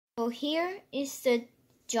So here is the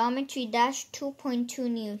Geometry Dash 2.2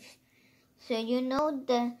 news. So you know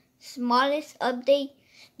the smallest update,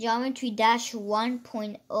 Geometry Dash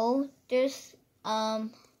 1.0. There's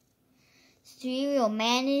Stereo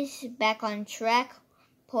Man is back on track.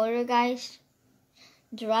 Poltergeist,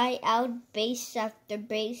 dry out, base after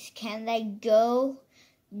base, Can Let Go,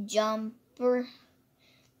 Jumper,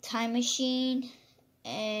 Time Machine,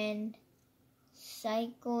 and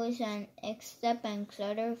Cycles and X-Step and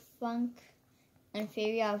Clutterfunk and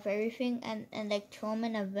Theory of Everything and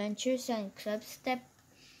Electroman Adventures and Clubstep.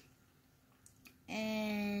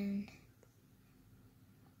 And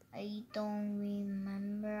I don't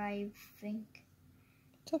remember, I think.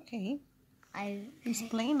 It's okay. He's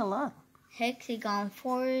playing a lot. Hexagon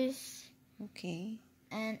Force. Okay.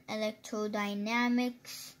 And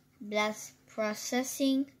Electrodynamics, Blast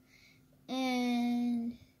Processing,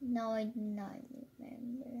 and no, I do not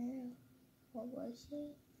remember. What was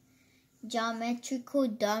it? Geometrical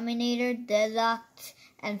Dominator, Deadlocked,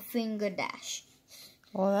 and Finger Dash.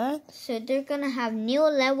 All that? So they're gonna have new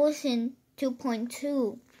levels in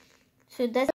 2.2. So that's